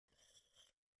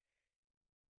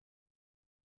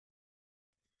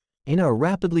In our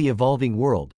rapidly evolving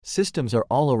world, systems are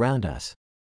all around us.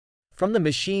 From the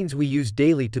machines we use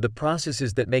daily to the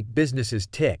processes that make businesses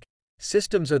tick,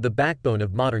 systems are the backbone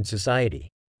of modern society.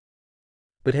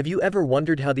 But have you ever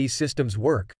wondered how these systems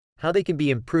work, how they can be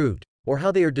improved, or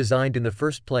how they are designed in the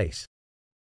first place?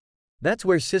 That's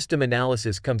where system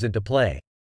analysis comes into play.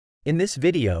 In this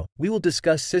video, we will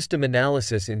discuss system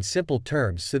analysis in simple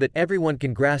terms so that everyone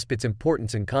can grasp its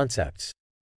importance and concepts.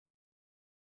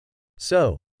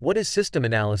 So, what is system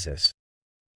analysis?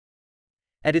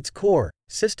 At its core,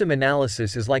 system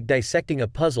analysis is like dissecting a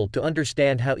puzzle to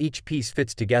understand how each piece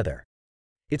fits together.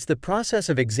 It's the process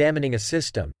of examining a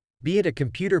system, be it a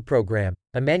computer program,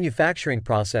 a manufacturing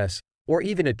process, or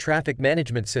even a traffic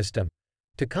management system,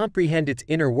 to comprehend its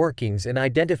inner workings and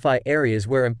identify areas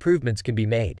where improvements can be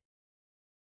made.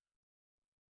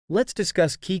 Let's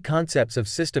discuss key concepts of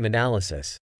system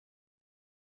analysis.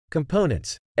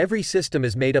 Components. Every system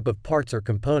is made up of parts or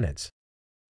components.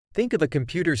 Think of a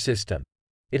computer system.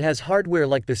 It has hardware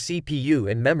like the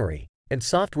CPU and memory, and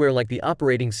software like the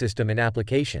operating system and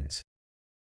applications.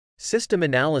 System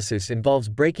analysis involves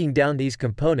breaking down these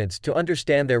components to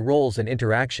understand their roles and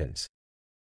interactions.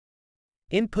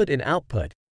 Input and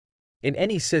output. In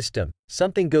any system,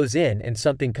 something goes in and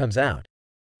something comes out.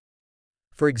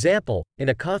 For example, in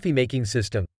a coffee-making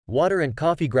system, water and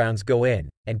coffee grounds go in,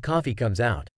 and coffee comes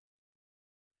out.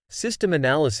 System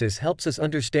analysis helps us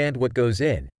understand what goes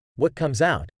in, what comes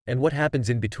out, and what happens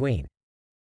in between.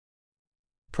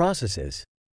 Processes.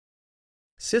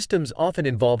 Systems often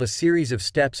involve a series of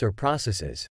steps or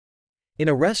processes. In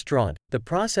a restaurant, the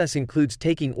process includes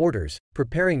taking orders,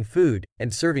 preparing food,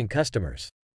 and serving customers.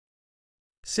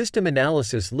 System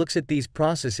analysis looks at these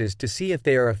processes to see if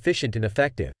they are efficient and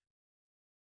effective.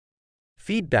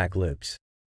 Feedback loops.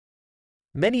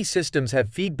 Many systems have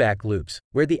feedback loops,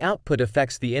 where the output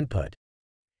affects the input.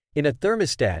 In a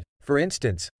thermostat, for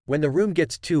instance, when the room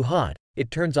gets too hot,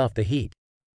 it turns off the heat.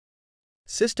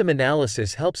 System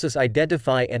analysis helps us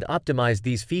identify and optimize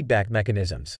these feedback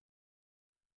mechanisms.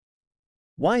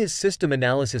 Why is system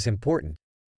analysis important?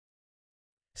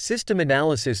 System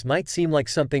analysis might seem like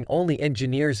something only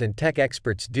engineers and tech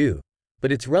experts do,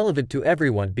 but it's relevant to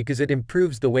everyone because it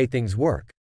improves the way things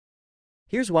work.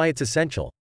 Here's why it's essential.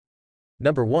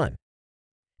 Number 1.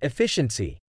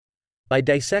 Efficiency. By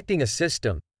dissecting a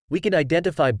system, we can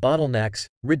identify bottlenecks,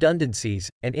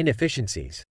 redundancies, and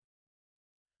inefficiencies.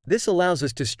 This allows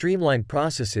us to streamline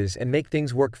processes and make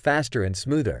things work faster and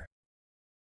smoother.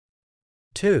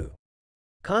 2.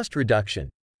 Cost reduction.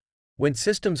 When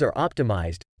systems are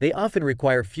optimized, they often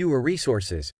require fewer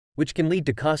resources, which can lead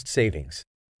to cost savings.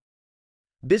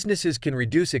 Businesses can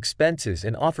reduce expenses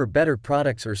and offer better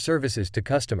products or services to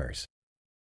customers.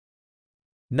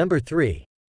 Number 3.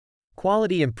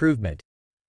 Quality improvement.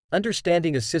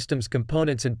 Understanding a system's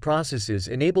components and processes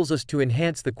enables us to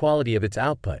enhance the quality of its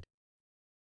output.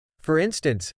 For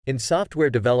instance, in software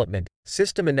development,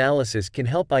 system analysis can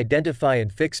help identify and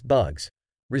fix bugs,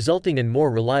 resulting in more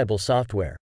reliable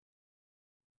software.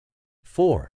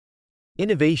 4.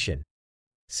 Innovation.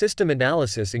 System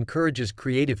analysis encourages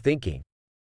creative thinking.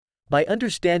 By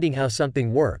understanding how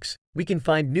something works, we can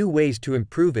find new ways to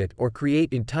improve it or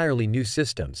create entirely new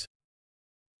systems.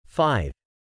 5.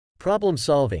 Problem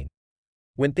solving.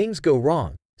 When things go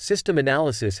wrong, system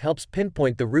analysis helps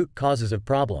pinpoint the root causes of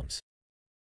problems.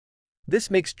 This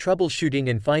makes troubleshooting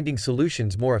and finding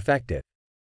solutions more effective.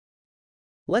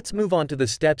 Let's move on to the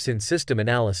steps in system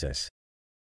analysis.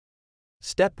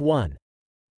 Step 1.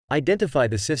 Identify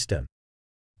the system.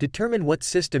 Determine what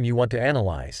system you want to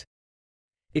analyze.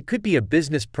 It could be a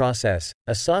business process,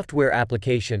 a software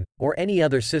application, or any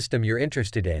other system you're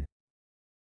interested in.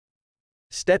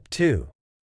 Step 2.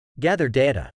 Gather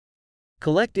data.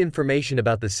 Collect information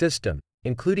about the system,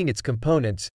 including its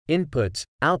components, inputs,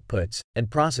 outputs,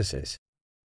 and processes.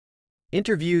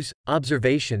 Interviews,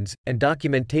 observations, and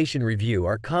documentation review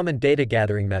are common data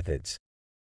gathering methods.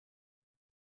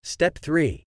 Step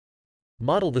 3.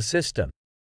 Model the system.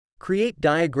 Create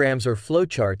diagrams or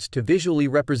flowcharts to visually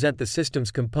represent the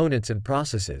system's components and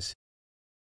processes.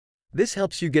 This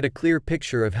helps you get a clear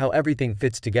picture of how everything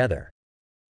fits together.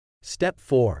 Step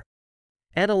 4.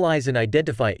 Analyze and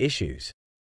identify issues.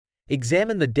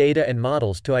 Examine the data and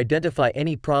models to identify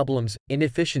any problems,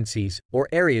 inefficiencies, or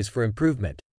areas for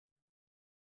improvement.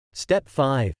 Step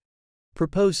 5.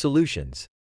 Propose solutions.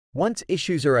 Once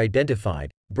issues are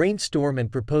identified, brainstorm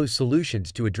and propose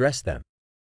solutions to address them.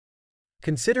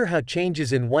 Consider how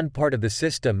changes in one part of the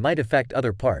system might affect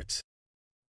other parts.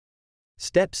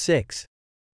 Step 6.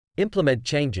 Implement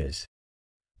changes.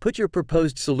 Put your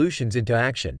proposed solutions into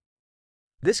action.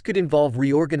 This could involve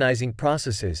reorganizing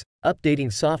processes,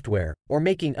 updating software, or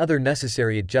making other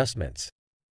necessary adjustments.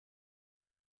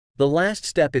 The last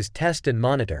step is test and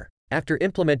monitor. After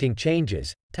implementing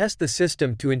changes, test the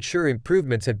system to ensure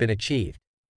improvements have been achieved.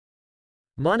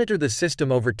 Monitor the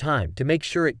system over time to make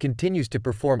sure it continues to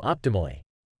perform optimally.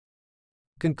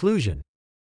 Conclusion: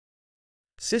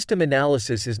 system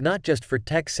analysis is not just for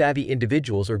tech-savvy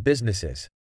individuals or businesses.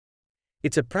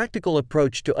 It's a practical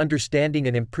approach to understanding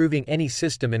and improving any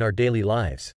system in our daily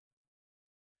lives.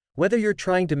 Whether you're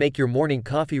trying to make your morning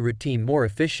coffee routine more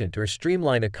efficient or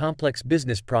streamline a complex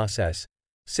business process,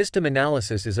 system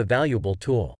analysis is a valuable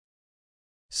tool.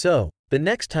 So, the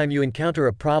next time you encounter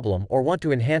a problem or want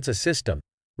to enhance a system,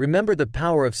 remember the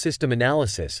power of system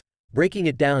analysis, breaking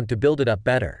it down to build it up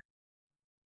better.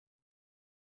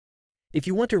 If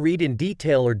you want to read in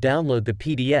detail or download the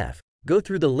PDF, go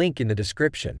through the link in the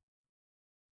description.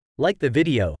 Like the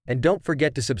video, and don't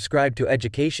forget to subscribe to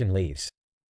Education Leaves.